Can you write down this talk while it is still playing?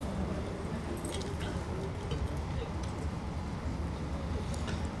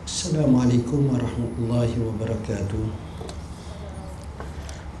Assalamualaikum warahmatullahi wabarakatuh.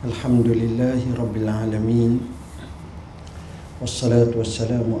 Alhamdulillahi rabbil alamin. Wassalatu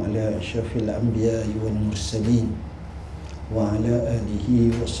wassalamu ala asyrafil anbiya'i wal mursalin wa ala alihi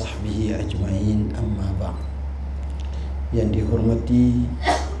wa sahbihi ajma'in, amma ba'd. Yang dihormati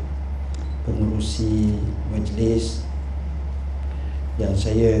pengerusi majlis, yang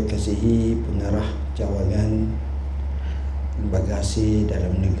saya kasihi pengarah cawangan Lembaga Hasil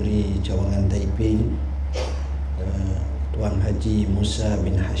Dalam Negeri Cawangan Taiping, Tuan Haji Musa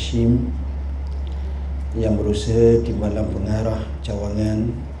bin Hashim, yang berusaha timbalan pengarah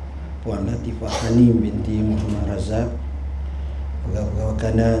cawangan Puan Latifah Hanim binti Mohamad Razak, pegawai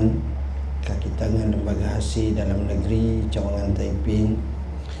kanan kaki tangan Lembaga Hasil Dalam Negeri Cawangan Taiping,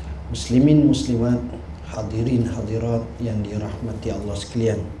 muslimin muslimat, hadirin hadirat yang dirahmati Allah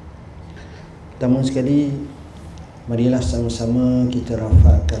sekalian. Pertama sekali, marilah sama-sama kita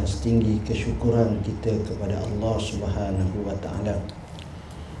rafakkan setinggi kesyukuran kita kepada Allah Subhanahu wa Ta'ala,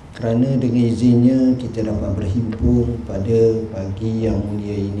 kerana dengan izinnya kita dapat berhimpun pada pagi yang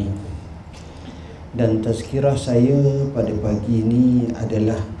mulia ini. Dan tazkirah saya pada pagi ini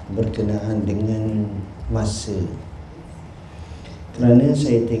adalah berkenaan dengan masa, kerana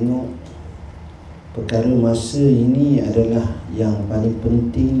saya tengok perkara masa ini adalah yang paling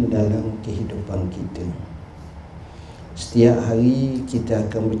penting dalam kehidupan kita. Setiap hari kita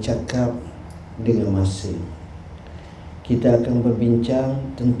akan bercakap dengan masa, kita akan berbincang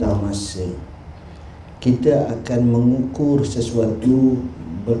tentang masa, kita akan mengukur sesuatu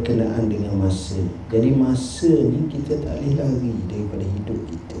berkenaan dengan masa. Jadi masa ni kita tak boleh lari daripada hidup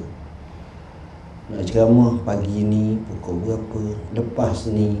kita. Nak ceramah pagi ni pukul berapa,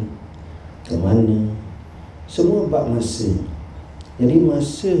 lepas ni ke mana, semua bab masa. Jadi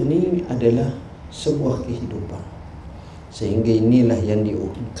masa ni adalah sebuah kehidupan. Sehingga inilah yang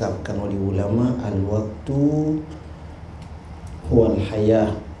diungkapkan oleh ulama, al-waktu huwal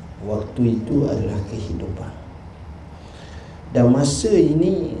hayah. Waktu itu adalah kehidupan. Dan masa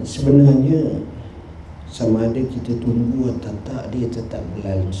ini sebenarnya sama ada kita tunggu atau tak, dia tetap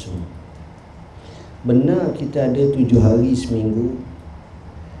berlangsung. Benar kita ada 7 hari seminggu.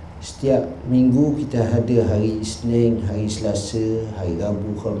 Setiap minggu kita ada hari Isnin, hari Selasa, hari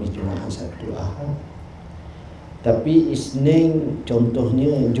Rabu, Khamis, Jumaat, Sabtu, Ahad. Tapi Isnin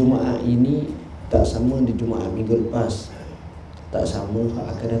contohnya Jumaat ini tak sama di Jumaat minggu lepas, tak sama hak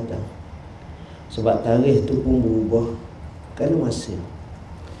akan datang. Sebab tarikh tu pun berubah kerana masa.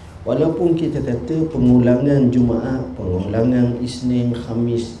 Walaupun kita kata pengulangan Jumaat, pengulangan Isnin,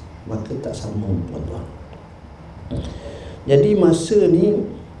 Khamis, maka tak sama, tuan-tuan. Jadi masa ni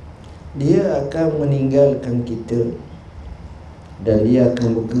dia akan meninggalkan kita dan dia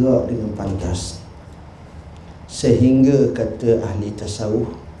akan bergerak dengan pantas. Sehingga kata ahli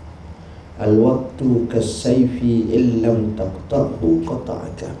tasawuf, al-waktu kasayfi illam taqta'hu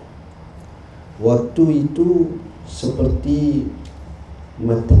qata'aka. Waktu itu seperti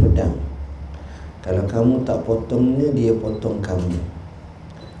mata pedang, kalau kamu tak potongnya, dia potong kamu.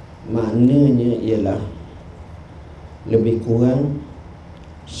 Maknanya ialah lebih kurang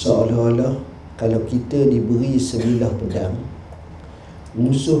seolah-olah kalau kita diberi sebilah pedang,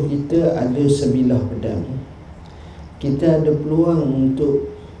 musuh kita ada sebilah pedang, kita ada peluang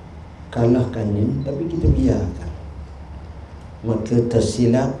untuk kalahkannya, tapi kita biarkan, maka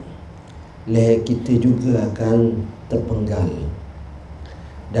tersilap, leher kita juga akan terpenggal.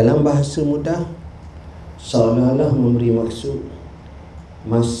 Dalam bahasa mudah, seolah-olah memberi maksud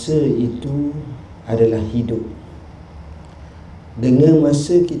masa itu adalah hidup. Dengan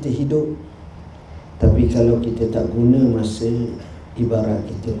masa kita hidup, tapi kalau kita tak guna masa, ibarat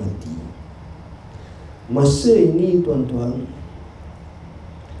kita mati. Masa ini, tuan-tuan,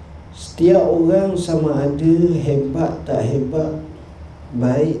 setiap orang sama ada hebat tak hebat,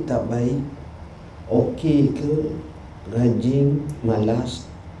 baik tak baik, okey ke, rajin,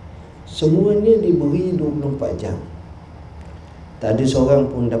 malas, semuanya diberi 24 jam. Tak ada seorang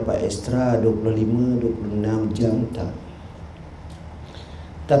pun dapat ekstra 25, 26 jam, tak.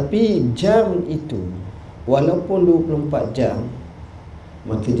 Tapi jam itu, walaupun 24 jam,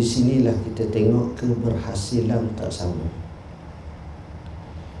 maka di sinilah kita tengok keberhasilan tak sama.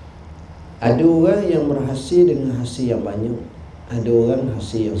 Ada orang yang berhasil dengan hasil yang banyak, ada orang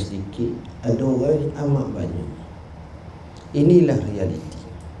hasil yang sedikit, ada orang yang amat banyak. Inilah realiti.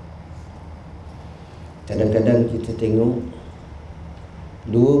 Kadang-kadang kita tengok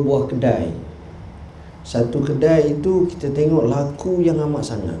 2 buah kedai. Satu kedai itu kita tengok laku yang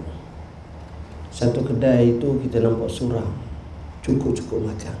amat sangat. Satu kedai itu kita nampak suram, cukup-cukup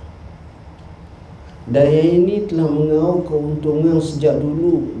makan. Daya ini telah mengauk keuntungan sejak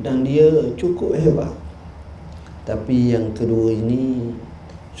dulu dan dia cukup hebat. Tapi yang kedua ini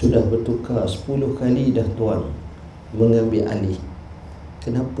sudah bertukar 10 kali dah tuan mengambil alih.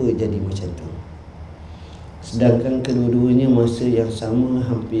 Kenapa jadi macam tu? Sedangkan kedua-duanya masa yang sama,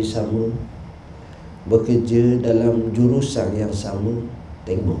 hampir sama, bekerja dalam jurusan yang sama.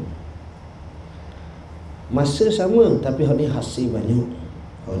 Tengok, masa sama tapi hak ni hasil banyak,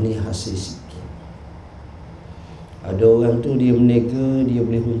 hak ni hasil sikit. Ada orang tu dia berniaga, dia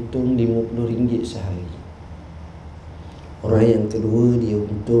boleh untung RM50 sehari. Orang yang kedua dia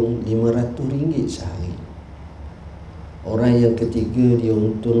untung RM500 sehari. Orang yang ketiga dia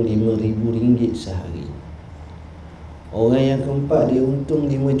untung RM5,000 sehari. Orang yang keempat dia untung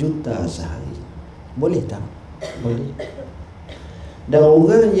 5 juta sehari. Boleh tak? Boleh. Dan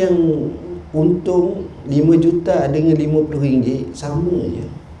orang yang untung 5 juta dengan RM50 sama je.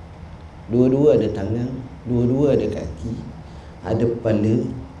 Dua-dua ada tangan, dua-dua ada kaki, ada kepala,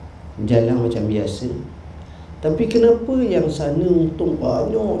 jalan macam biasa. Tapi kenapa yang sana untung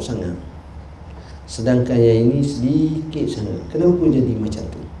banyak sangat, sedangkan yang ini sedikit sangat? Kenapa jadi macam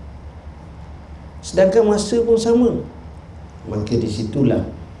tu? Sedangkan masa pun sama. Maka di situlah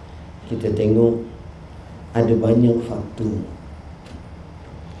kita tengok ada banyak faktor.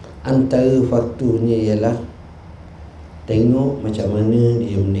 Antara faktornya ialah tengok macam mana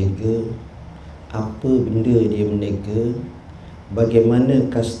dia berniaga, apa benda dia berniaga, bagaimana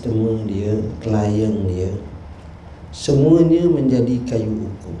customer dia, klien dia, semuanya menjadi kayu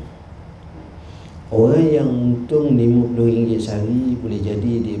ukur. Orang yang untung RM50 sehari boleh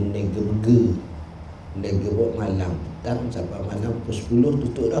jadi dia berniaga burger, berniaga buat malam, petang sampai malam pukul 10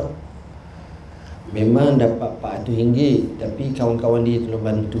 tutup dah. Memang dapat RM400, tapi kawan-kawan dia tolong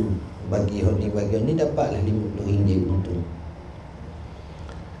bantu bagi hot ni, bagi hot ni, dapatlah RM50 untung.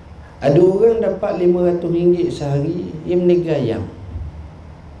 Ada orang dapat RM500 sehari, dia berniaga ayam.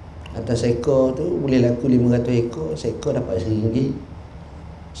 Atas ekor tu boleh laku 500 ekor, seekor dapat RM1.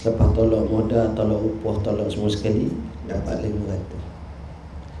 Selepas tolak modal, tolak upah, tolak semua sekali, dapat 500.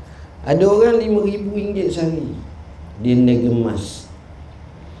 Ada orang RM5,000 sehari, dia niaga emas.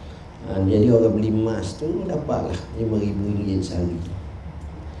 Jadi orang beli emas tu dapatlah RM5,000 sehari.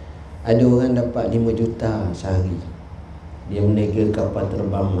 Ada orang dapat 5 juta sehari, dia meniaga kapal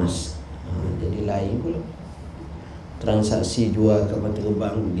terbang emas. Jadi lain pula. Transaksi jual kapal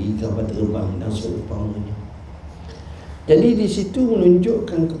terbang, beli kapal terbang dan seumpamanya. Jadi di situ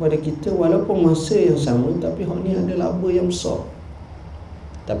menunjukkan kepada kita walaupun masa yang sama, tapi hak ni ada laba yang besar.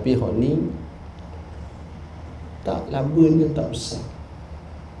 Tapi hak ni tak, labanya tak besar.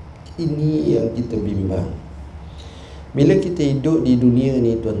 Ini yang kita bimbang. Bila kita hidup di dunia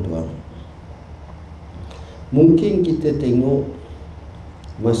ni tuan-tuan, mungkin kita tengok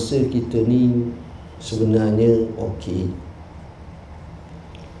masa kita ni sebenarnya okey.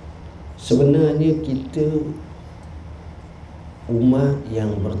 Sebenarnya kita umat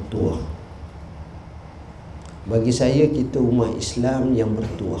yang bertuah. Bagi saya kita umat Islam yang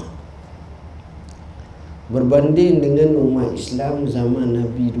bertuah. Berbanding dengan umat Islam zaman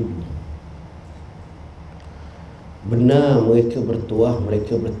Nabi dulu. Benar mereka bertuah,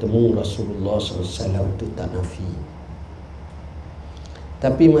 mereka bertemu Rasulullah SAW, itu tak nafi.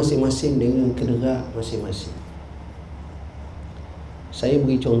 Tapi masing-masing dengan kederak masing-masing. Saya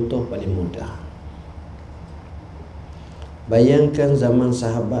beri contoh paling mudah. Bayangkan zaman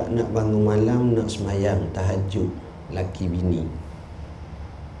sahabat nak bangun malam, nak semayang tahajud, laki bini.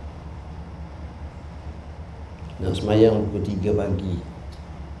 Nak semayang pukul 3 pagi.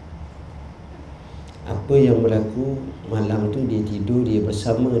 Apa yang berlaku malam tu, dia tidur, dia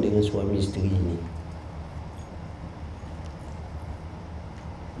bersama dengan suami isteri ni.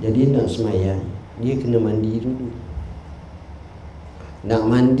 Jadi nak semayang, dia kena mandi dulu. Nak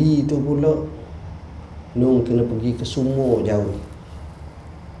mandi tu pula Nung kena pergi ke sumur jauh.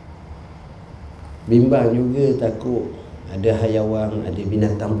 Bimbang juga, takut ada hayawan, ada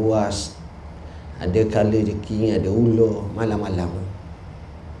binatang buas, ada kala jeking, ada ular malam-malam.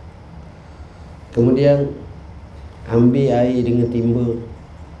 Kemudian ambil air dengan timba,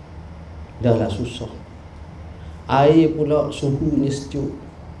 dah lah susah. Air pula suhunya sejuk.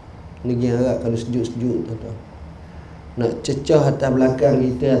 Negeri Arab kalau sejuk-sejuk, tuan-tuan, nak cecah atas belakang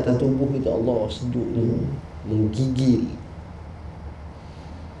kita, atas tubuh kita, Allah sejuk ni, menggigil.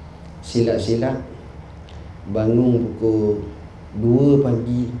 Silap-silap bangun pukul 2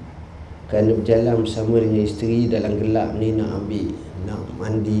 pagi kerana berjalan bersama dengan isteri dalam gelap ni, nak ambil, nak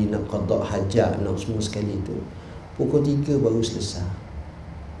mandi, nak qada hajat, nak semua sekali tu. Pukul 3 baru selesai.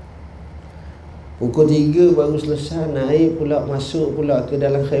 Pukul 3 baru selesai, naik pula, masuk pula ke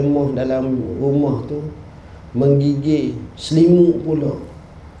dalam khemah, dalam rumah tu, menggigil, selimut pula.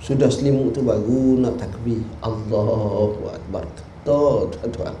 Sudah selimut tu baru nak takbir. Allahu Akbar.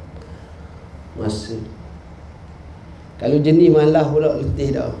 Tuan-tuan, masa kalau jenis malas pula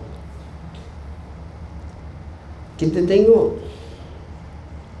letih dah. Kita tengok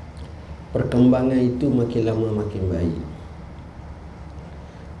perkembangan itu makin lama makin baik.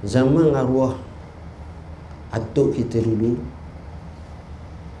 Zaman arwah atuk kita dulu,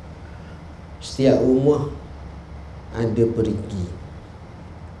 setiap rumah ada perigi.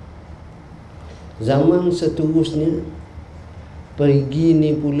 Zaman seterusnya, perigi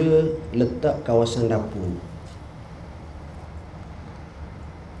ni pula letak kawasan dapur.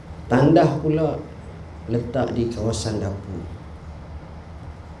 Tandah pula letak di kawasan dapur.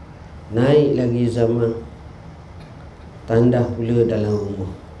 Naik lagi zaman, tandah pula dalam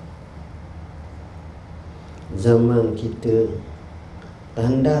rumah. Zaman kita,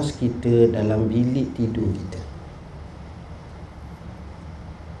 tandas kita dalam bilik tidur kita.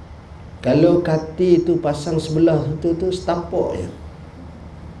 Kalau katil tu pasang sebelah tu setapak je,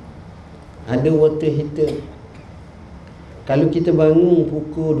 ada water heater. Kalau kita bangun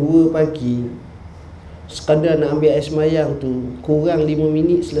pukul 2 pagi, sekadar nak ambil air semayang tu, kurang 5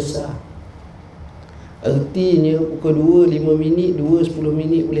 minit selesai. Ertinya pukul 2, 5 minit, 2, 10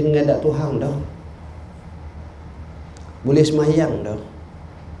 minit boleh menghadap Tuhan dah, boleh semayang dah.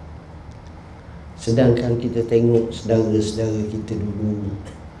 Sedangkan kita tengok saudara-saudara kita dulu,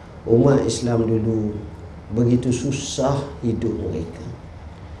 umat Islam dulu, begitu susah hidup mereka,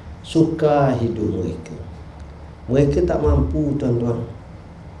 sukar hidup mereka. Mereka tak mampu, tuan-tuan.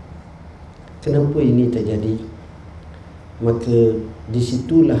 Kenapa ini terjadi? Maka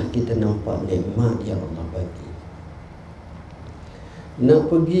disitulah kita nampak nikmat yang Allah bagi.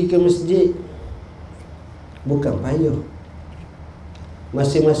 Nak pergi ke masjid bukan payah.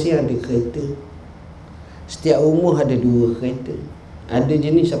 Masing-masing ada kereta. Setiap rumah ada 2 kereta. Ada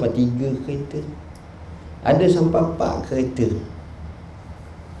jenis sampai 3 kereta. Ada sampai 4 kereta.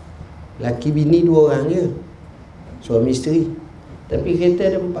 Laki bini 2 orang je, suami isteri. Tapi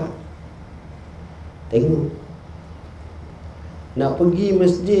kereta ada 4. Tengok, nak pergi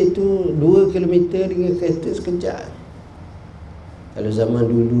masjid tu 2 km dengan kereta sekejap. Kalau zaman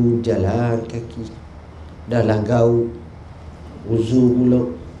dulu jalan kaki, dah lah gaul, uzur pula,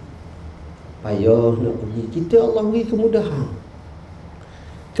 payah nak pergi. Kita Allah beri kemudahan.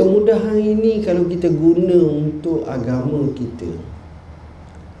 Kemudahan ini kalau kita guna untuk agama kita,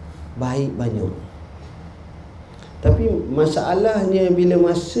 baik banyak. Tapi masalahnya bila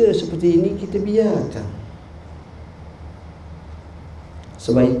masa seperti ini kita biarkan.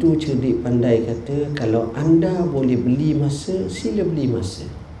 Sebab itu cerdik pandai kata, kalau anda boleh beli masa, sila beli masa.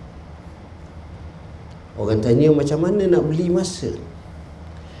 Orang tanya macam mana nak beli masa?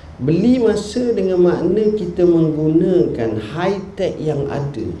 Beli masa dengan makna kita menggunakan high-tech yang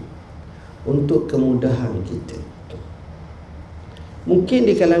ada untuk kemudahan kita. Mungkin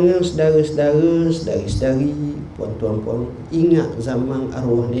di kalangan saudara-saudara, saudari-saudari, puan-tuan-puan ingat zaman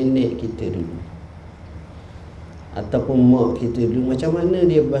arwah nenek kita dulu, ataupun mak kita dulu, macam mana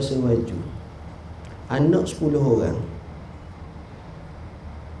dia basuh baju. Anak 10 orang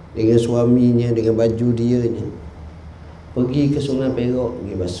dengan suaminya, dengan baju dia ni, pergi ke Sungai Perak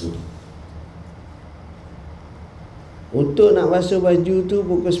pergi basuh. Untuk nak basuh baju tu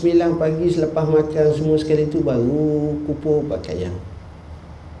pukul 9 pagi selepas makan semua sekali tu baru kupur pakaian.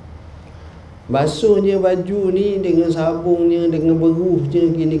 Basuhnya baju ni dengan sabungnya, dengan beruhnya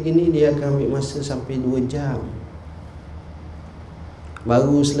gini-gini, dia akan ambil masa sampai 2 jam.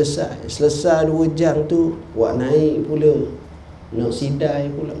 Baru selesai. Selesai 2 jam tu, buat naik pula, nak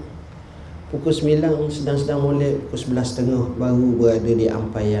sidai pula. Pukul 9 sedang-sedang molek, pukul 11.30 baru berada di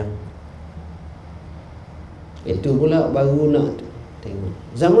ampaian. Itu pula baru nak tengok.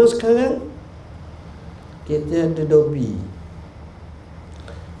 Zaman sekarang kita ada Dobi,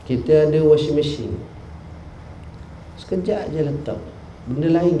 kita ada washing machine, sekejap je letak.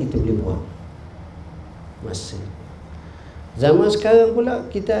 Benda lain kita boleh buat masa. Zaman sekarang pula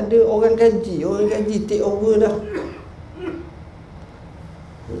kita ada orang gaji take over dah.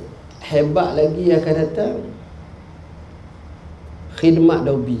 Hebat lagi akan datang khidmat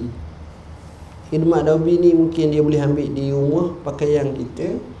Dobi. Khidmat Dobi ni mungkin dia boleh ambil di rumah pakaian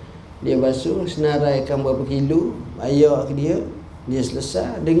kita, dia basuh, senaraikan berapa kilo, bayar ke dia, dia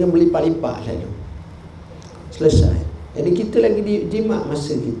selesai dengan berlipat-lipat lalu. Selesai. Jadi kita lagi jimat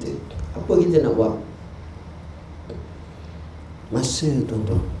masa kita. Apa kita nak buat? Masa,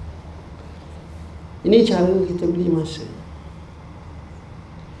 tuan-tuan. Ini cara kita beli masa.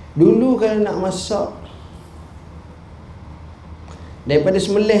 Dulu kalau nak masak, daripada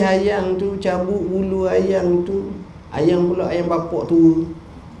sembelih ayam tu, cabut bulu ayam tu, ayam pula ayam bapak tua,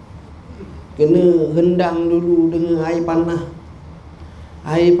 kena rendang dulu dengan air panah.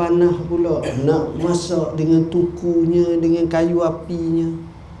 Air panah pula nak masak dengan tukunya, dengan kayu apinya.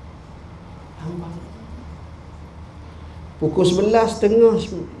 Lambat. Pukul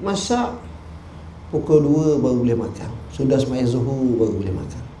 11.30 masak, pukul 2 baru boleh makan. Sudah sembahyang zuhur baru boleh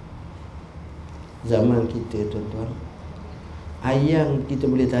makan. Zaman kita, tuan-tuan, ayam kita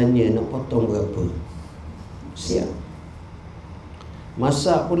boleh tanya nak potong berapa, siap.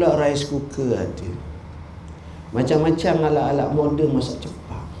 Masak pula rice cooker ada. Macam-macam alat-alat moden masak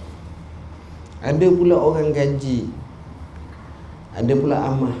cepat. Ada pula orang gaji, ada pula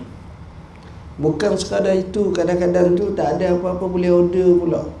amah. Bukan sekadar itu, kadang-kadang tu tak ada apa-apa boleh order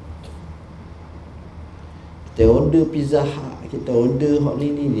pula. Kita order Pizza Hut, kita order hot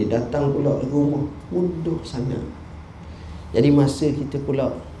ni, dia datang pula ke rumah. Mudah sangat. Jadi masa kita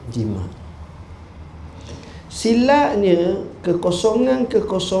pula jimat. Silapnya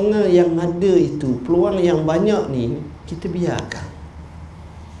kekosongan-kekosongan yang ada itu, peluang yang banyak ni, kita biarkan.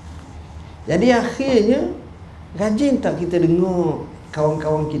 Jadi akhirnya rajin tak kita dengar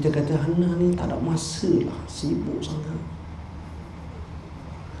kawan-kawan kita kata, Hana ni tak ada masa lah, sibuk sangat.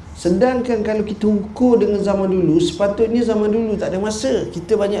 Sedangkan kalau kita ukur dengan zaman dulu, sepatutnya zaman dulu tak ada masa.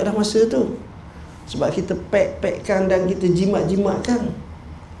 Kita banyak dah masa tu. Sebab kita pack-packkan dan kita jimat-jimatkan.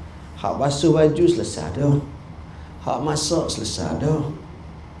 Hak basuh baju selesai dah, hak masak selesai dah.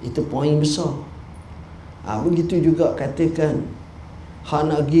 Itu poin besar. Begitu juga katakan, hak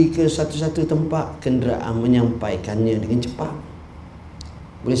nak pergi ke satu-satu tempat, kenderaan menyampaikannya dengan cepat.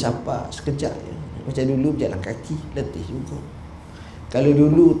 Boleh sapak sekejap je. Macam dulu berjalan kaki, letih juga. Kalau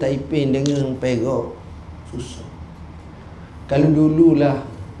dulu Taiping dengan Perak, susah. Kalau dululah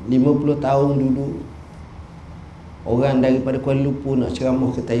 50 tahun dulu, orang daripada Kuala Lumpur nak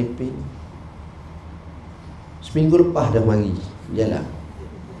ceramah ke Taiping, seminggu lepas dah mari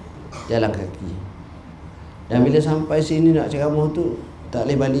jalan kaki. Dan bila sampai sini nak ceramah tu, tak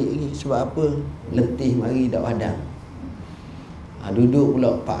boleh balik lagi. Sebab apa? Letih mari dah badan. Duduk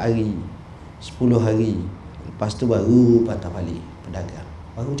pula 4 hari, 10 hari. Lepas tu baru patah balik pedagang,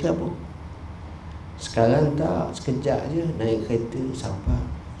 baru ceramah. Sekarang tak, sekejap je naik kereta sampai,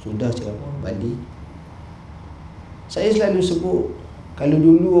 sudah ceramah balik. Saya selalu sebut, kalau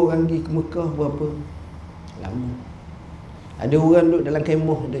dulu orang pergi ke Mekah berapa lama. Ada orang duduk dalam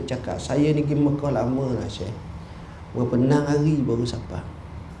kemah, dia cakap, saya ni pergi Mekah lama lah Syekh, berapa 6 hari baru sampai.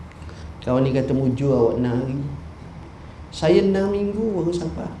 Kawan ni kata, mujur awak 6 hari, saya 6 minggu baru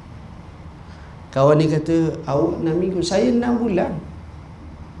sampai. Kawan ni kata, awak 6 minggu, saya 6 bulan.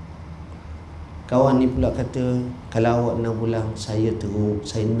 Kawan ni pula kata, kalau awak 6 bulan, saya teruk,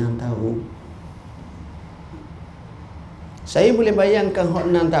 saya 6 tahun. Saya boleh bayangkan hak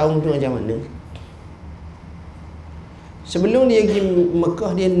 6 tahun tu macam mana. Sebelum dia pergi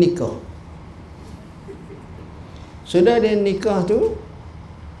Mekah, dia nikah. Sudah dia nikah tu,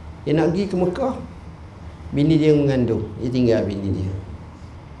 dia nak pergi ke Mekah, bini dia mengandung, dia tinggal bini dia.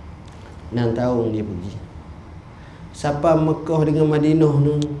 6 tahun dia pergi. Sampai Mekah dengan Madinah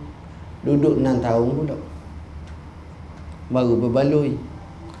tu, duduk 6 tahun pula, baru berbaloi.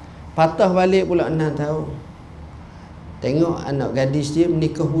 Patah balik pula 6 tahun. Tengok anak gadis dia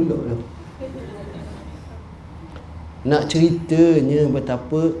menikah pula tu. Nak ceritanya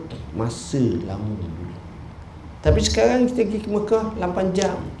betapa masa lama dulu. Tapi sekarang kita pergi ke Mekah 8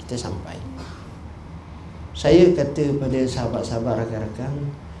 jam kita sampai. Saya kata pada sahabat-sahabat, rakan-rakan,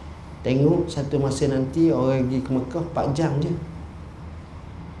 tengok satu masa nanti orang pergi ke Mekah 4 jam je.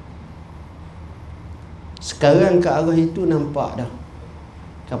 Sekarang ke arah itu nampak dah.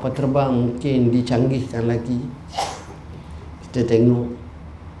 Kapal terbang mungkin dicanggihkan lagi. Kita tengok.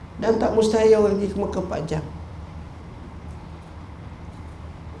 Dan tak mustahil orang pergi ke Mekah 4 jam.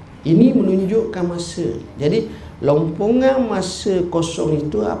 Ini menunjukkan masa. Jadi lompongan masa kosong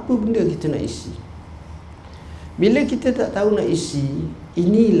itu, apa benda kita nak isi? Bila kita tak tahu nak isi,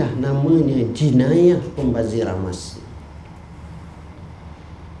 inilah namanya jenayah pembaziran masa.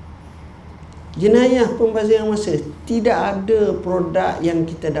 Jenayah pembaziran masa. Tidak ada produk yang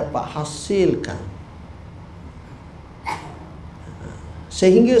kita dapat hasilkan.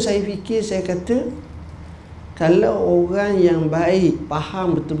 Sehingga saya fikir, saya kata, kalau orang yang baik,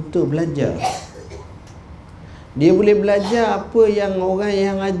 faham betul-betul belajar, dia boleh belajar apa yang orang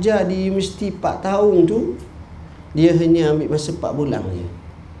yang ajar di universiti 4 tahun tu, dia hanya ambil masa 4 bulan je.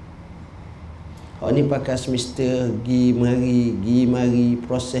 Orang ni pakai semester, pergi mari,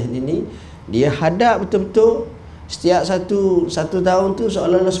 proses ni, dia hadap betul-betul Setiap satu tahun tu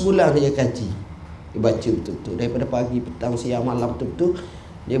seolah-olah sebulan dia kaji. Dia baca betul-betul daripada pagi, petang, siang, malam, betul-betul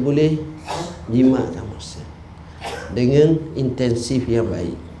dia boleh jimatkan masa dengan intensif yang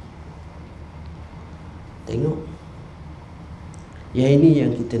baik. Tengok, yang ini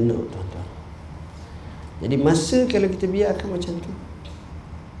yang kita nak, tuan-tuan. Jadi masa kalau kita biarkan macam tu,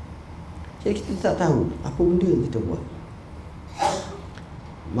 jadi kita tak tahu apa benda kita buat.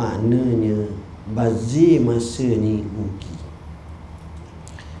 Maknanya bazir masa ni rugi.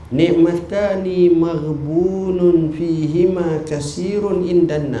 Nikmatani maghbunun fihima kasirun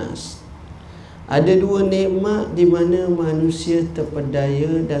indan nas. Ada dua nikmat di mana manusia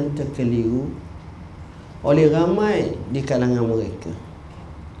terpedaya dan terkeliru oleh ramai di kalangan mereka,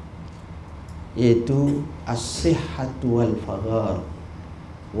 iaitu as-sihhatu wal faghar.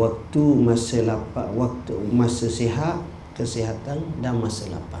 Waktu masa lapang, waktu masa sihat, kesihatan, dan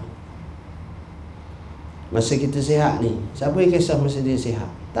masa lapang. Masa kita sihat ni, siapa yang kisah masa dia sihat?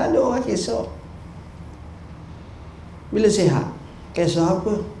 Tak ada orang kisah. Bila sihat, kisah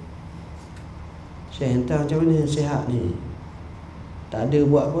apa? Saya hantar macam mana sihat ni? Tak ada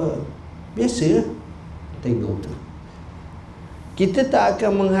buat apa, biasa lah. Tengok tu, kita tak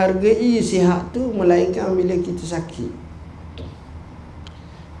akan menghargai sihat tu melainkan bila kita sakit.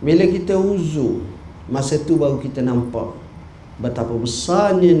 Bila kita uzur, masa tu baru kita nampak betapa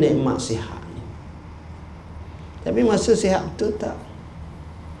besarnya nikmat sihat ni. Tapi masa sihat betul tak?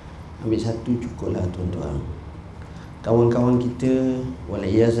 Ambil satu cukup lah, tuan-tuan. Kawan-kawan kita,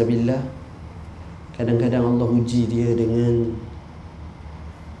 walaiyazabillah, kadang-kadang Allah uji dia dengan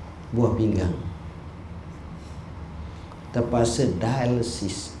buah pinggang, terpaksa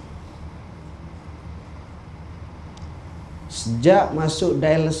dialisis. Sejak masuk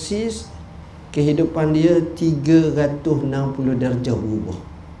dialisis, kehidupan dia 360 darjah berubah.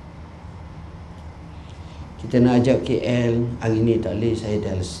 Kita nak ajak KL, hari ni tak boleh, saya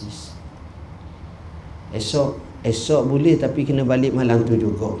dialisis. Esok boleh, tapi kena balik malam tu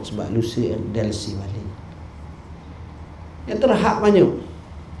juga, sebab lusa dialisis balik. Yang terhad banyak.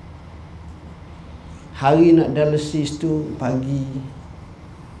 Hari nak dialisis tu pagi,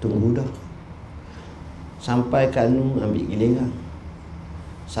 tunggu dah. Sampai Kanu ambil giliran.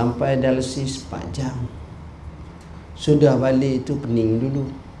 Sampai dialisis 4 jam. Sudah balik tu pening dulu,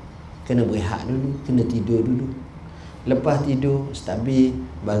 kena berehat dulu, kena tidur dulu. Lepas tidur stabil,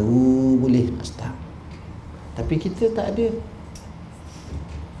 baru boleh nak start. Tapi kita tak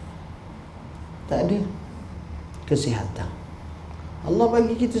ada kesihatan. Allah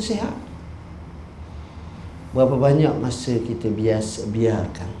bagi kita sihat. Berapa banyak masa kita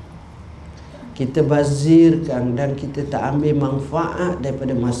biarkan, kita bazirkan, dan kita tak ambil manfaat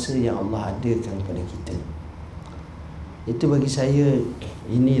daripada masa yang Allah adakan kepada kita. Itu bagi saya,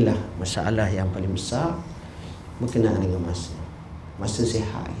 inilah masalah yang paling besar berkenaan dengan masa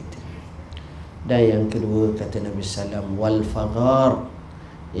sihat kita. Dan yang kedua, kata Nabi SAW, wal faghar,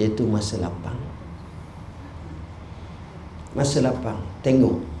 iaitu masa lapang. Masa lapang,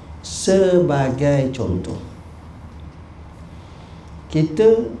 tengok, sebagai contoh,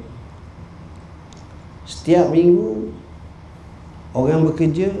 kita setiap minggu orang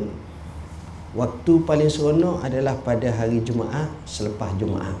bekerja, waktu paling seronok adalah pada hari Jumaat, selepas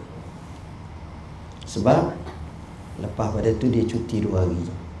Jumaat. Sebab lepas pada tu dia cuti 2 hari.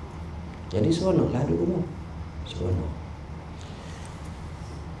 Jadi seronoklah duduk rumah. Seronok.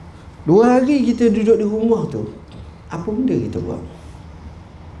 2 hari kita duduk di rumah tu, apa benda kita buat?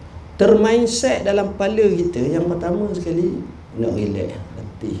 Termindset dalam kepala kita, yang pertama sekali, nak relax,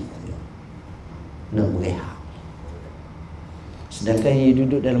 letih, nak berehat. Sedangkan dia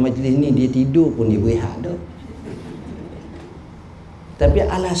duduk dalam majlis ni, dia tidur pun dia berehat dah. Tapi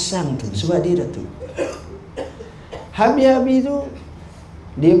alasan tu, sebab dia dah tu. Habis-habis tu,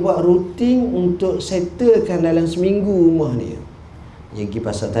 dia buat rutin untuk settlekan dalam seminggu rumah dia. Dia pergi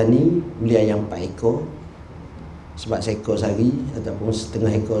pasar tani, beli ayam 4 ekor, sebab seekor sehari ataupun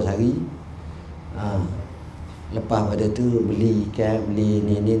setengah ekor sehari. Lepas pada tu beli ikan, beli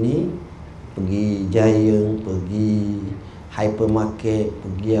ni, pergi Giant, pergi hypermarket,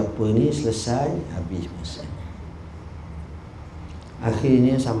 pergi apa ni, selesai, habis masa.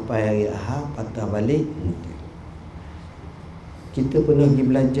 Akhirnya sampai hari Ahad, patah balik. Kita pernah pergi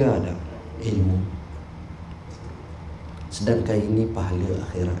belajar dah ilmu, sedangkan ini pahala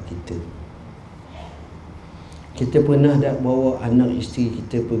akhirat kita. Kita pernah tak bawa anak isteri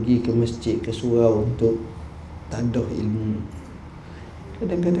kita pergi ke masjid, ke surau untuk tadah ilmu.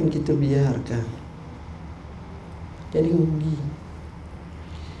 Kadang-kadang kita biarkan, jadi rugi.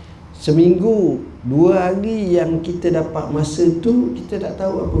 Seminggu 2 hari yang kita dapat masa tu, kita tak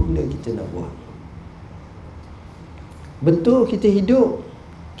tahu apa benda kita nak buat. Betul, kita hidup,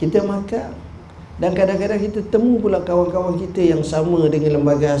 kita makan. Dan kadang-kadang kita temu pula kawan-kawan kita yang sama dengan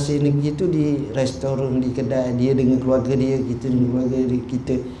lembaga hasil negeri itu di restoran, di kedai. Dia dengan keluarga dia, kita dengan keluarga dia,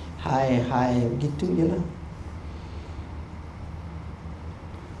 kita hai, begitu je lah.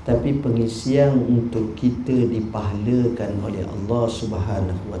 Tapi pengisian untuk kita dipahalakan oleh Allah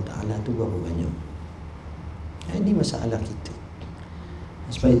Subhanahu Wa Taala tu berapa banyak? Ini masalah kita.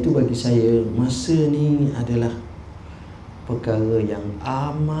 Sebab itu bagi saya, masa ni adalah perkara yang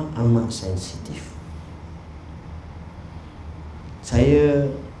amat sensitif. Saya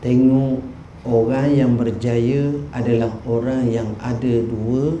tengok orang yang berjaya adalah orang yang ada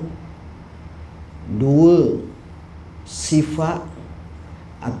dua sifat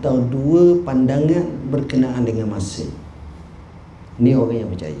atau dua pandangan berkenaan dengan masa. Ini orang yang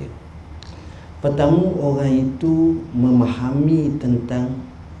berjaya. Pertama, orang itu memahami tentang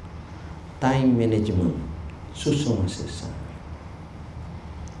time management, susun masa.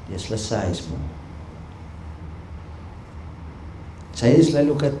 Dia selesai semua. Saya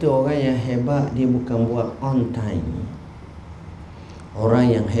selalu kata orang yang hebat dia bukan buat on time. Orang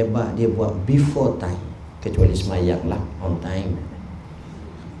yang hebat dia buat before time. Kecuali semayang lah, on time.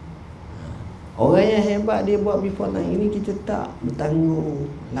 Orang yang hebat dia buat before time. Ini kita tak, bertangguh,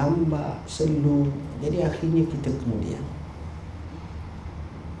 lambat, slow. Jadi akhirnya kita kemudian.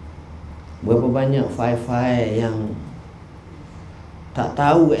 Berapa banyak file-file yang tak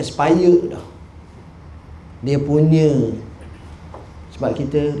tahu expired dah. Dia punya. Sebab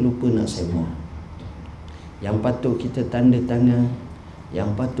kita lupa nak sembah. Yang patut kita tanda tangan,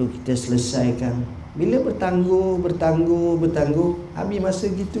 yang patut kita selesaikan. Bila bertangguh, habis masa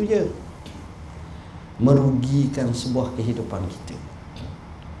gitu je. Merugikan sebuah kehidupan kita.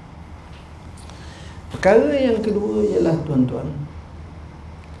 Perkara yang kedua ialah tuan-tuan,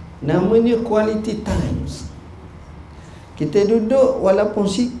 namanya quality times. Kita duduk walaupun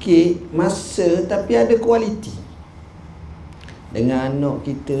sikit masa, tapi ada quality dengan anak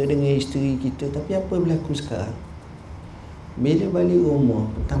kita, dengan isteri kita. Tapi apa berlaku sekarang? Bila balik rumah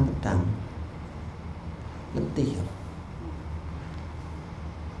petang-petang, letih.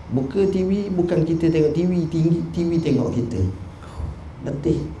 Buka TV, bukan kita tengok TV, TV tengok kita.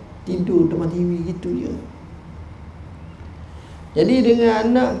 Letih, tidur depan TV gitu je. Jadi dengan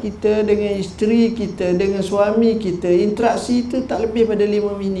anak kita, dengan isteri kita, dengan suami kita, interaksi itu tak lebih pada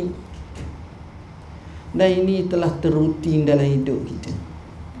 5 minit. Dan ini telah terutin dalam hidup kita.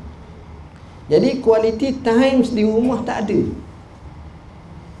 Jadi quality times di rumah tak ada.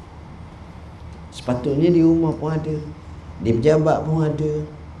 Sepatutnya di rumah pun ada, di pejabat pun ada,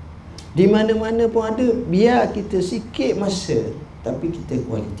 di mana-mana pun ada. Biar kita sikit masa, tapi kita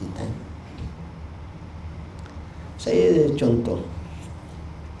quality time. Saya contoh,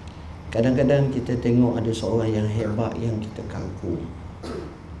 kadang-kadang kita tengok ada seorang yang hebat yang kita kagum.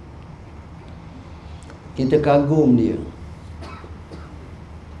 Kita kagum dia.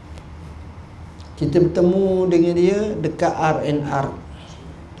 Kita bertemu dengan dia dekat R&R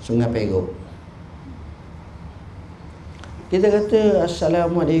Sungai Perok. Kita kata,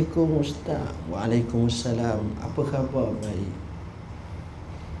 Assalamualaikum Ustaz. Waalaikumsalam. Apa khabar? Baik.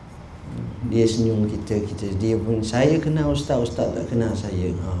 Dia senyum kita. Dia pun, saya kenal Ustaz, Ustaz tak kenal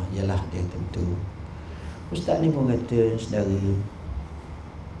saya. Yalah, dia tentu. Ustaz ni pun kata, saudara,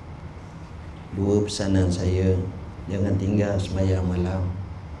 2 pesanan saya, jangan tinggal sembahyang malam,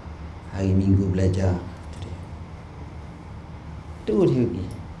 hari Minggu belajar. Tu dia pergi.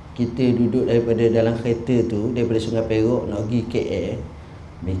 Kita duduk daripada dalam kereta tu, daripada Sungai Perok nak pergi KL,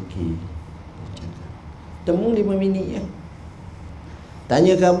 mikir, temu 5 minit je.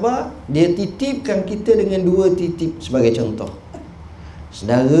 Tanya khabar, dia titipkan kita dengan 2 titip sebagai contoh.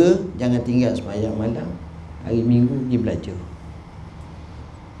 Saudara, jangan tinggal sembahyang malam, hari Minggu pergi belajar.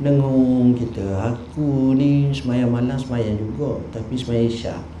 Dengung kita, aku ni sembahyang malam sembahyang juga, tapi sembahyang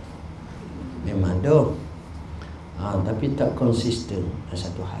isyak memang dah. Tapi tak konsisten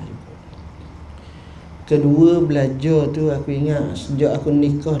satu hal. Kedua, belajar tu aku ingat sejak aku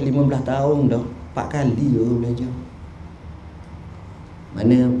nikah 15 tahun dah, 4 kali aku belajar.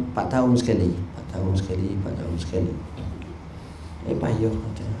 Mana 4 tahun sekali, 4 tahun sekali. Payah.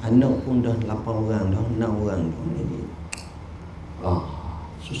 Anak pun dah 8 orang dah, 6 orang dah. Jadi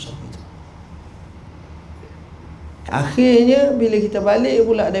susah itu. Akhirnya bila kita balik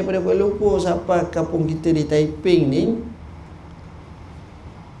pula daripada Kuala Lumpur sampai kampung kita di Taiping ni,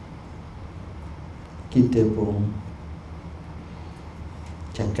 kita pun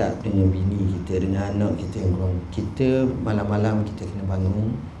cakap dengan bini kita, dengan anak kita yang kita malam-malam kita kena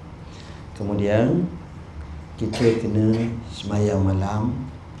bangun, kemudian kita kena sembahyang malam,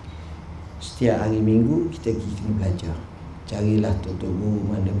 setiap hari Minggu kita pergi kena belajar. carilah tutor guru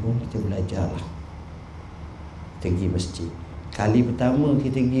mana pun, kita belajarlah. Kita pergi masjid. Kali pertama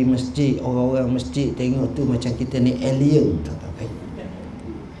kita pergi masjid, orang-orang masjid tengok tu macam kita ni alien, tak tahu.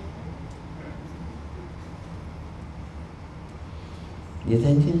 Dia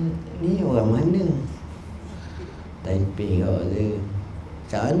tanya, ni orang mana? Taipei kau dia.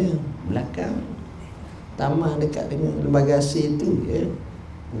 Kat mana? Belakang taman dekat dengan lembaga asing tu, ya.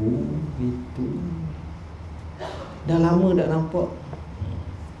 Oh, itu. Dah lama tak nampak.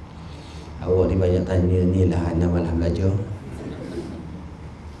 Awak ni banyak tanya, ni lah anak malah belajar.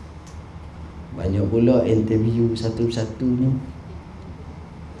 Banyak pula interview satu-satu ni.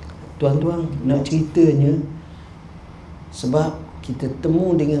 Tuan-tuan, nak ceritanya, sebab kita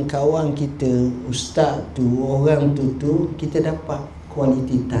temu dengan kawan kita, ustaz tu, orang tu, kita dapat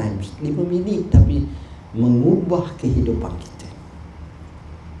quality time 5 minit tapi mengubah kehidupan kita.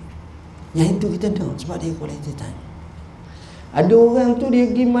 Yang itu kita nak, sebab dia quality time. Ada orang tu dia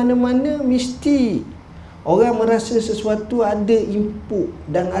pergi mana-mana mesti orang merasa sesuatu ada input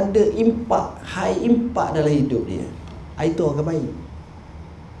dan ada impact, high impact dalam hidup dia. Itu orang baik.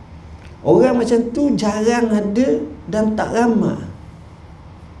 Orang macam tu jarang ada dan tak ramai.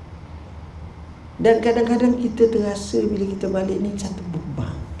 Dan kadang-kadang kita terasa bila kita balik ni satu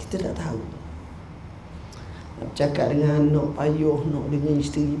beban. Kita tak tahu. Nak bercakap dengan anak payah, nak dengan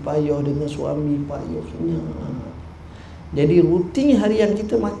isteri payah, dengan suami payah. Jadi rutin harian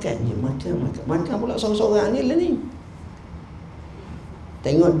kita makan je, makan pula seorang-seorang je lah ni.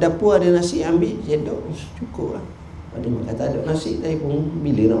 Tengok dapur ada nasi, ambil cedok, cukup lah. Pada makan tak ada nasi, saya pun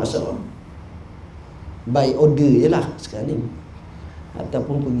bila nak masak, by order je lah sekarang ni.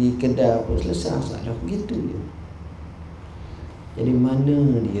 Ataupun pergi kedai pun selesai masalah, begitu je. Jadi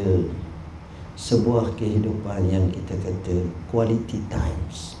mana dia sebuah kehidupan yang kita kata quality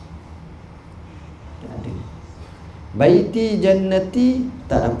times? Tak ada. Baiti jannati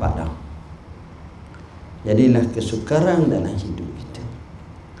tak dapat dah. Jadilah kesukaran dalam hidup kita.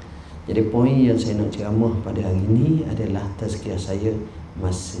 Jadi poin yang saya nak ceramah pada hari ini adalah tazkiyah saya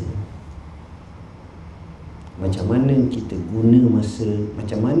masa. Macam mana kita guna masa,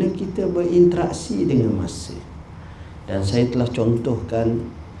 macam mana kita berinteraksi dengan masa. Dan saya telah contohkan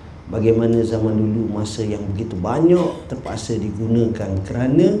bagaimana zaman dulu masa yang begitu banyak terpaksa digunakan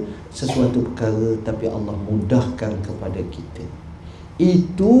kerana sesuatu perkara, tapi Allah mudahkan kepada kita.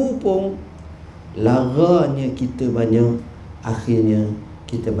 Itu pun laranya kita banyak, akhirnya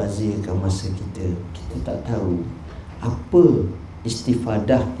kita bazirkan masa kita. Kita tak tahu apa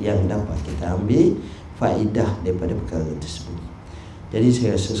istifadah yang dapat kita ambil, faedah daripada perkara tersebut. Jadi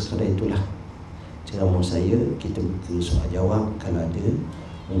saya rasa sekadar itulah ceramah saya. Kita buka soal jawab kalau ada,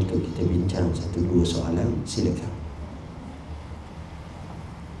 untuk kita bincang 1-2 soalan. Silakan.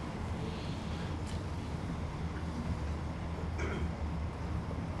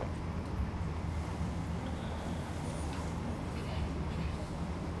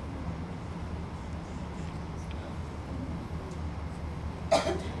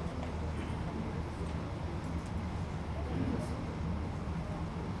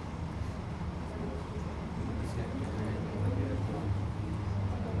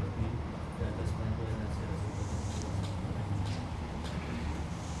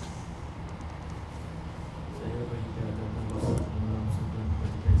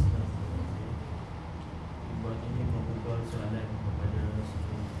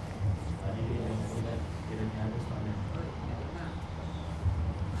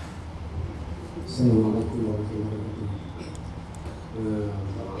 Assalamualaikum warahmatullahi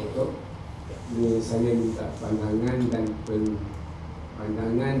wabarakatuh. Saya minta pandangan dan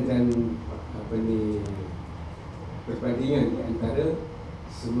perbandingan di antara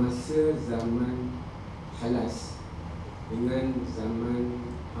semasa zaman Halas dengan zaman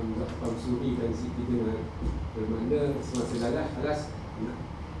Hamzah Tamsuri dan Siti Jenar. Bermakna semasa Halas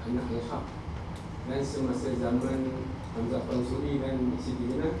anak Al-Haq, dan semasa zaman Hamzah Tamsuri dan Siti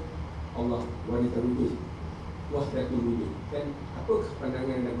Jenar Allah wanita wujud, wahdatul wujud. Dan apakah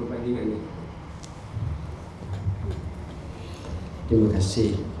pandangan dan perbandingannya? Terima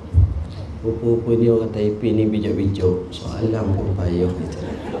kasih. Rupa-rupanya orang Taipei ni bijak-bijak, soalan pun payah kita.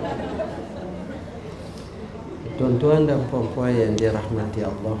 Tuan-tuan dan puan-puan yang dirahmati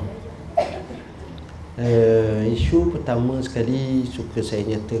Allah, isu pertama sekali suka saya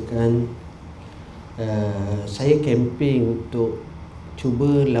nyatakan, saya kempen untuk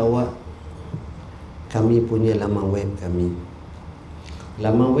cuba lawak kami punya laman web kami.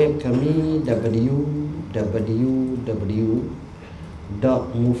 Laman web kami www.muftiwp,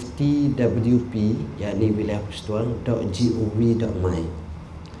 yakni wilayah persekutuan.gov.my.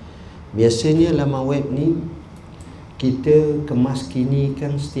 Biasanya laman web ni kita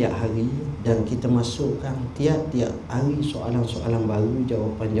kemaskinikan setiap hari dan kita masukkan tiap-tiap hari soalan-soalan baru,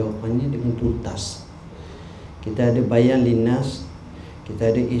 jawapan-jawapannya dengan tuntas. Kita ada bayan linnas, kita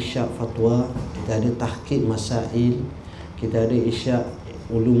ada isyak fatwa, kita ada tahqiq masail, kita ada isyak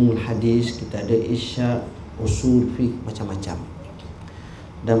ulumul hadis, kita ada isyak usul fiqh, macam-macam.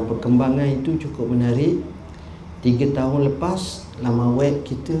 Dan perkembangan itu cukup menarik. 3 tahun lepas, laman web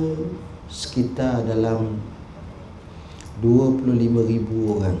kita sekitar dalam 25,000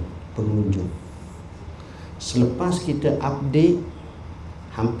 orang pengunjung. Selepas kita update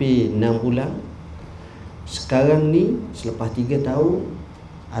hampir 6 bulan, sekarang ni selepas 3 tahun,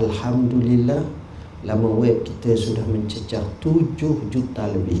 alhamdulillah, laman web kita sudah mencecah 7 juta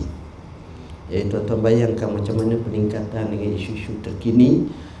lebih. Jadi tuan-tuan bayangkan macam mana peningkatan dengan isu-isu terkini.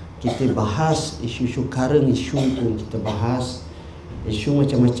 Kita bahas isu-isu current isu pun kita bahas. Isu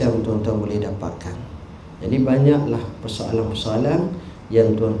macam-macam tuan-tuan boleh dapatkan. Jadi banyaklah persoalan-persoalan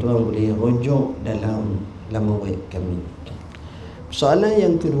yang tuan-tuan boleh rojok dalam laman web kami. Soalan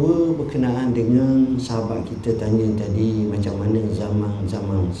yang kedua berkenaan dengan sahabat kita tanya tadi, macam mana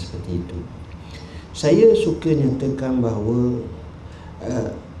zaman-zaman seperti itu. Saya suka nyatakan bahawa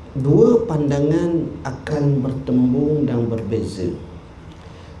dua pandangan akan bertembung dan berbeza.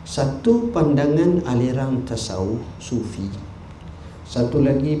 Satu pandangan aliran tasawuf sufi, satu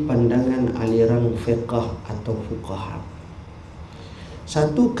lagi pandangan aliran fiqh atau fuqaha.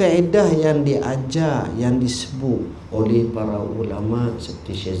 Satu kaedah yang diajar, yang disebut oleh para ulama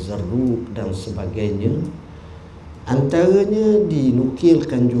seperti Syekh Zarruq dan sebagainya, antaranya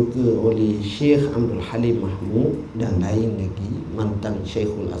dinukilkan juga oleh Syekh Abdul Halim Mahmud dan lain lagi, mantan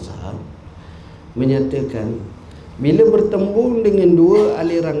Syekhul Azhar, menyatakan bila bertembung dengan dua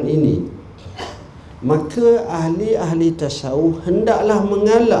aliran ini, maka ahli-ahli tasawuf hendaklah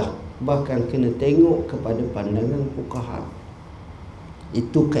mengalah, bahkan kena tengok kepada pandangan fuqaha.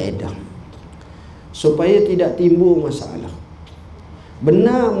 Itu kaedah supaya tidak timbul masalah.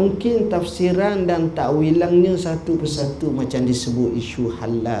 Benar mungkin tafsiran dan takwilannya satu persatu, macam disebut isu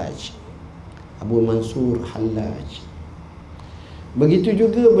Hallaj, Abu Mansur Hallaj. Begitu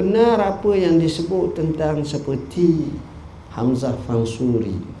juga benar apa yang disebut tentang seperti Hamzah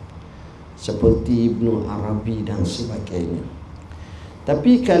Fansuri, seperti Ibnu Arabi dan sebagainya.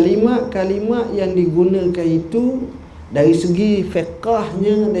 Tapi kalimat-kalimat yang digunakan itu dari segi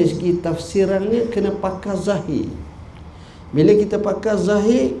fiqahnya, dari segi tafsirannya kena pakai zahir. Bila kita pakai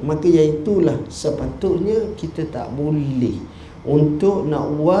zahir, maka iaitulah sepatutnya kita tak boleh untuk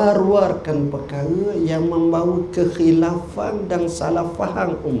nak war-warkan perkara yang membawa kekhilafan dan salah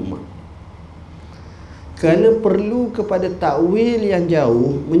faham umat. Kerana perlu kepada takwil yang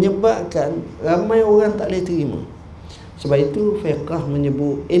jauh menyebabkan ramai orang tak boleh terima. Sebab itu fiqh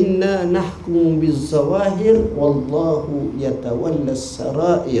menyebut inna nahkumu bizzawahir wallahu yatawallas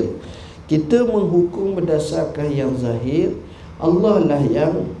sarair. Kita menghukum berdasarkan yang zahir, Allah lah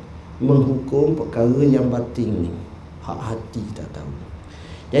yang menghukum perkara yang batin ni. Hak hati tak tahu.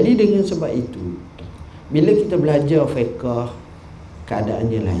 Jadi dengan sebab itu, bila kita belajar fiqh,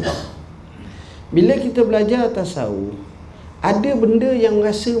 keadaannya lain. Bila kita belajar tasawuf, ada benda yang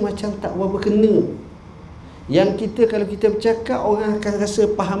rasa macam tak berapa kena, yang kita kalau kita bercakap orang akan rasa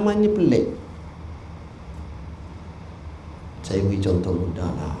pahamannya pelik. Saya beri contoh mudah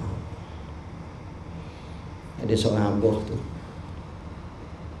lah. Ada seorang abah tu,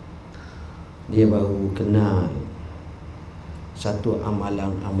 dia baru kenal satu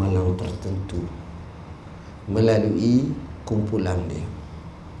amalan-amalan tertentu melalui kumpulan dia.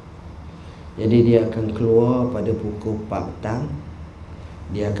 Jadi dia akan keluar pada pukul 4 petang,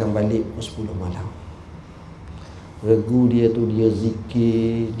 dia akan balik pukul 10 malam. Regu dia tu, dia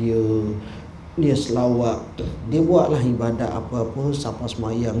zikir, dia selawat, dia buatlah ibadat apa-apa, sapa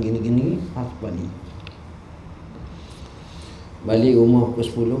semayang gini-gini, pas balik. Balik rumah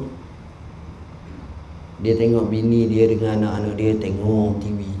pukul 10, dia tengok bini dia dengan anak-anak dia tengok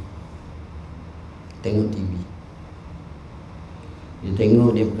TV. Dia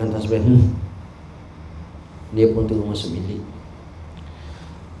tengok, dia pegang tasbih, dia pun terus masuk bilik.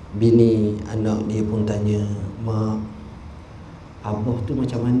 Bini anak dia pun tanya, mak, abah tu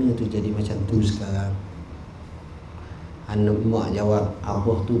macam mana tu jadi macam tu sekarang? Anak mak jawab,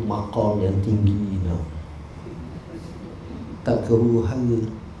 abah tu maqam yang tinggi nak, tak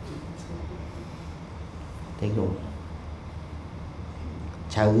kehuru-hara. Tengok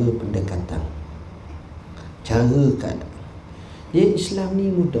cara pendekatan, cara keadaan. Dia Islam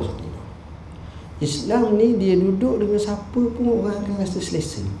ni mudah. Islam ni dia duduk dengan siapa pun orang akan rasa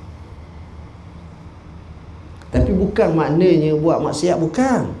selesa. Tapi bukan maknanya buat maksiat,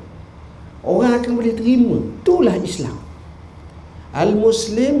 bukan. orang akan boleh terima. Itulah Islam.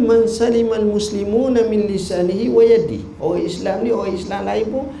 Al-Muslim man salimal muslimuna min lisanihi wa yadihi. Orang Islam ni, orang Islam lain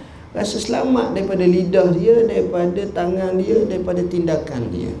pun rasa selamat daripada lidah dia, daripada tangan dia, daripada tindakan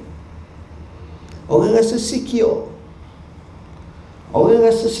dia. Orang rasa secure, orang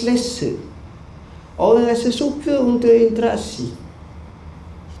rasa selesa, orang rasa suka untuk interaksi.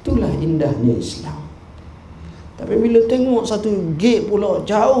 Itulah indahnya Islam. Tapi bila tengok satu gate pula,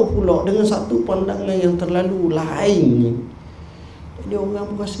 jauh pula, dengan satu pandangan yang terlalu lain ni, jadi orang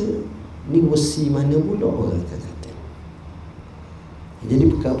pun rasa ni besi mana pula orang kata.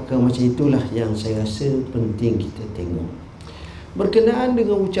 Jadi perkara-perkara macam itulah yang saya rasa penting kita tengok. Berkenaan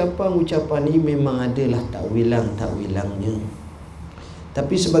dengan ucapan-ucapan ni memang adalah takwilan-takwilangnya.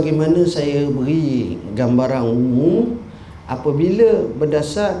 Tapi sebagaimana saya beri gambaran umum, apabila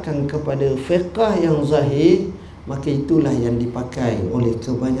berdasarkan kepada fiqh yang zahir, maka itulah yang dipakai oleh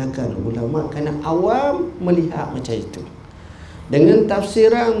kebanyakan ulama, kerana awam melihat macam itu. Dengan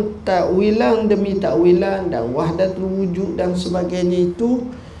tafsiran takwilan demi takwilan dan wahdatul wujud dan sebagainya itu,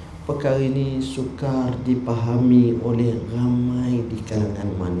 perkara ini sukar dipahami oleh ramai di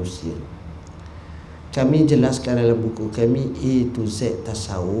kalangan manusia. Kami jelaskan dalam buku kami A to Z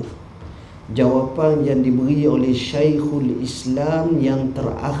Tasawuf, jawapan yang diberi oleh Syekhul Islam yang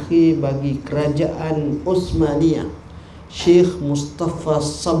terakhir bagi kerajaan Osmaniyah, Syekh Mustafa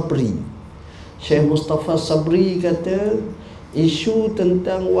Sabri. Syekh Mustafa Sabri kata, isu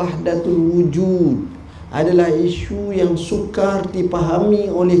tentang wahdatul wujud adalah isu yang sukar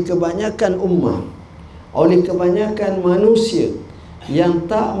dipahami oleh kebanyakan ummah, oleh kebanyakan manusia yang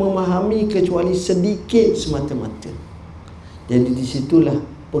tak memahami kecuali sedikit semata-mata. Jadi disitulah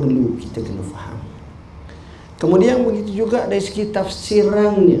perlu kita kena faham. Kemudian begitu juga dari segi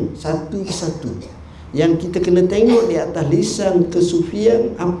tafsirannya satu persatu, yang kita kena tengok di atas lisan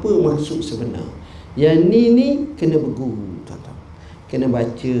kesufian apa maksud sebenar. Yang ni kena berguru, kena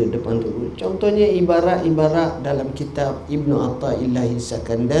baca depan tu. Contohnya ibarat-ibarat dalam kitab Ibnu Athaillah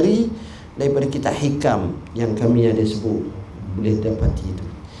Sakandari, daripada kitab Hikam yang kami ada sebut, boleh dapati itu.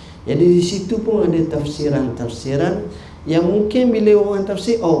 Jadi di situ pun ada tafsiran-tafsiran yang mungkin bila orang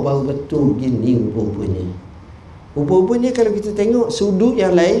tafsir, oh baru betul gini rupa-rupanya. Rupa-rupanya kalau kita tengok sudut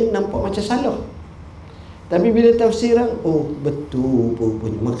yang lain nampak macam salah. Tapi bila tafsiran, oh betul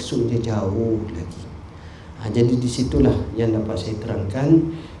rupa-rupanya, maksudnya jauh lagi. Jadi disitulah yang dapat saya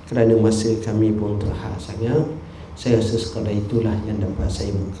terangkan, kerana masa kami pun terhad sangat. Saya rasa sekadar itulah yang dapat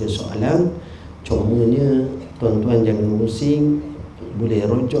saya buka soalan. Cumanya tuan-tuan jangan pusing, boleh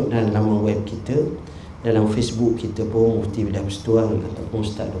rujuk dalam laman web kita, dalam Facebook kita pun Mufti Bidang Persatuan ataupun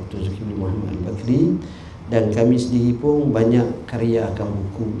Ustaz Dr. Zulkifli Mohamad Bakri. Dan kami sendiri pun banyak karya akan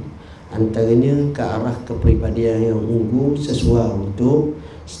buku, antaranya ke arah kepribadian yang unggul sesuai untuk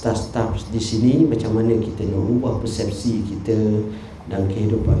staf-staf di sini, macam mana kita nak ubah persepsi kita dan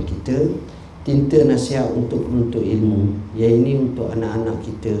kehidupan kita. Tinta nasihat untuk penuntut ilmu, yang ini untuk anak-anak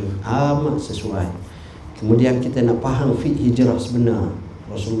kita, amat sesuai. Kemudian kita nak faham fiqh hijrah sebenar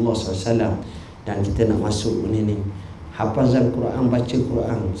Rasulullah SAW, dan kita nak masuk ini hafazan Quran, baca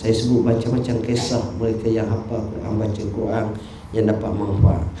Quran. Saya sebut macam-macam kisah mereka yang hafal Quran, baca Quran, yang dapat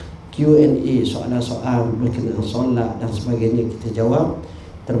manfaat. Q&A, soalan-soalan berkenaan solat dan sebagainya kita jawab.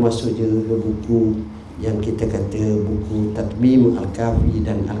 Termasuk juga buku yang kita kata buku Tatmim Al-Kafi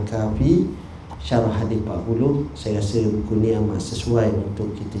dan Al-Kafi Syarah Hadis 40. Saya rasa buku ni amat sesuai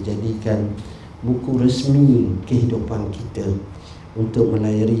untuk kita jadikan buku resmi kehidupan kita untuk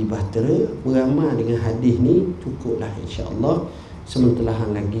melayari bahtera. Beramal dengan hadis ni cukuplah, insya-Allah. Sementara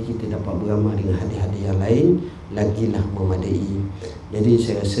lagi kita dapat beramal dengan hadis-hadis yang lain, lagilah memadai. Jadi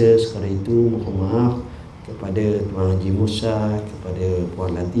saya rasa sekadar itu, mohon maaf kepada Tuan Haji Musa, kepada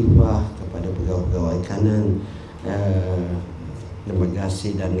Puan Latifah, kepada pegawai-pegawai kanan Lembaga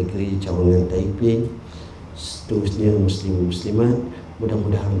Asing dan Negeri Cawangan Taiping, seterusnya muslim-muslimat.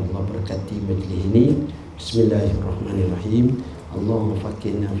 Mudah-mudahan Allah berkati majlis ini. Bismillahirrahmanirrahim. Allahumma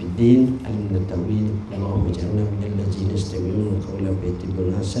faqihna fid din, alimna tawil, Allahumma ij'alna minal ladzina yastami'una qawla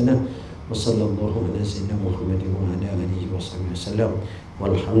fayattabi'una ahsana. Wa sallallahu ala sayyidina Muhammadin wa ala alihi wasallam.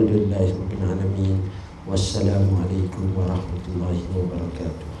 Walhamdulillahirabbil alamin. Wassalamualaikum warahmatullahi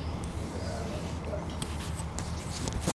wabarakatuh.